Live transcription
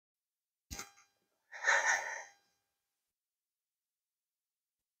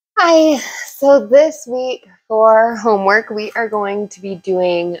Hi, so this week for homework, we are going to be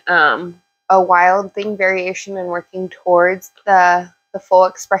doing a wild thing variation and working towards the full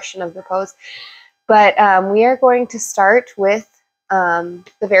expression of the pose. But we are going to start with the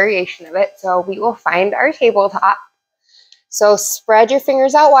variation of it. So we will find our tabletop. So spread your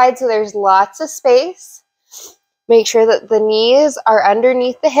fingers out wide so there's lots of space. Make sure that the knees are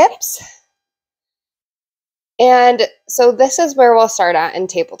underneath the hips. And so this is where we'll start at in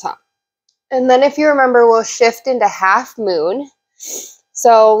tabletop. And then if you remember, we'll shift into half moon.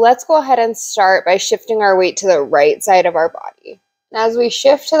 So let's go ahead and start by shifting our weight to the right side of our body. And as we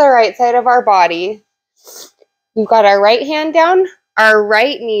shift to the right side of our body, we've got our right hand down, our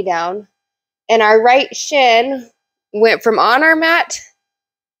right knee down, and our right shin went from on our mat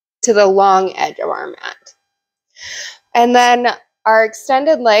to the long edge of our mat. And then our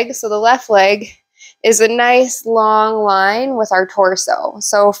extended leg, so the left leg, is a nice long line with our torso.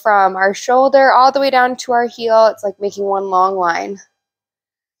 So from our shoulder all the way down to our heel, it's like making one long line.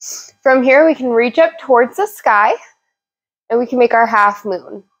 From here, we can reach up towards the sky and we can make our half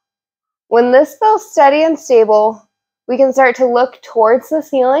moon. When this feels steady and stable, we can start to look towards the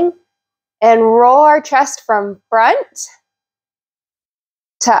ceiling and roll our chest from front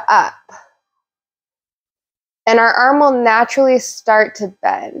to up. And our arm will naturally start to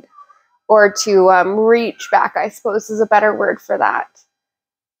bend, or to reach back, I suppose is a better word for that.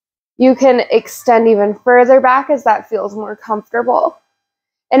 You can extend even further back as that feels more comfortable.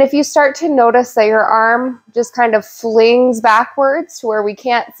 And if you start to notice that your arm just kind of flings backwards to where we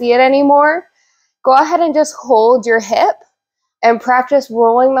can't see it anymore, go ahead and just hold your hip and practice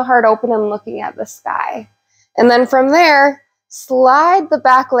rolling the heart open and looking at the sky. And then from there, slide the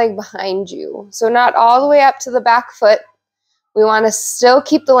back leg behind you. So not all the way up to the back foot. We want to still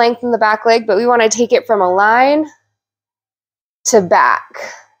keep the length in the back leg, but we want to take it from a line to back,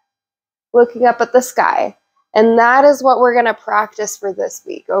 looking up at the sky. And that is what we're going to practice for this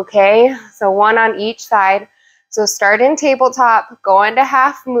week, okay? So one on each side. So start in tabletop, go into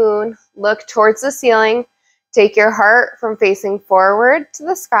half moon, look towards the ceiling, take your heart from facing forward to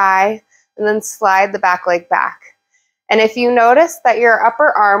the sky, and then slide the back leg back. And if you notice that your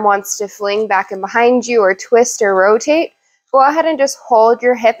upper arm wants to fling back and behind you or twist or rotate, go ahead and just hold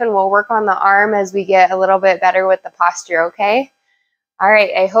your hip and we'll work on the arm as we get a little bit better with the posture, okay? All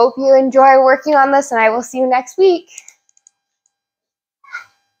right, I hope you enjoy working on this and I will see you next week.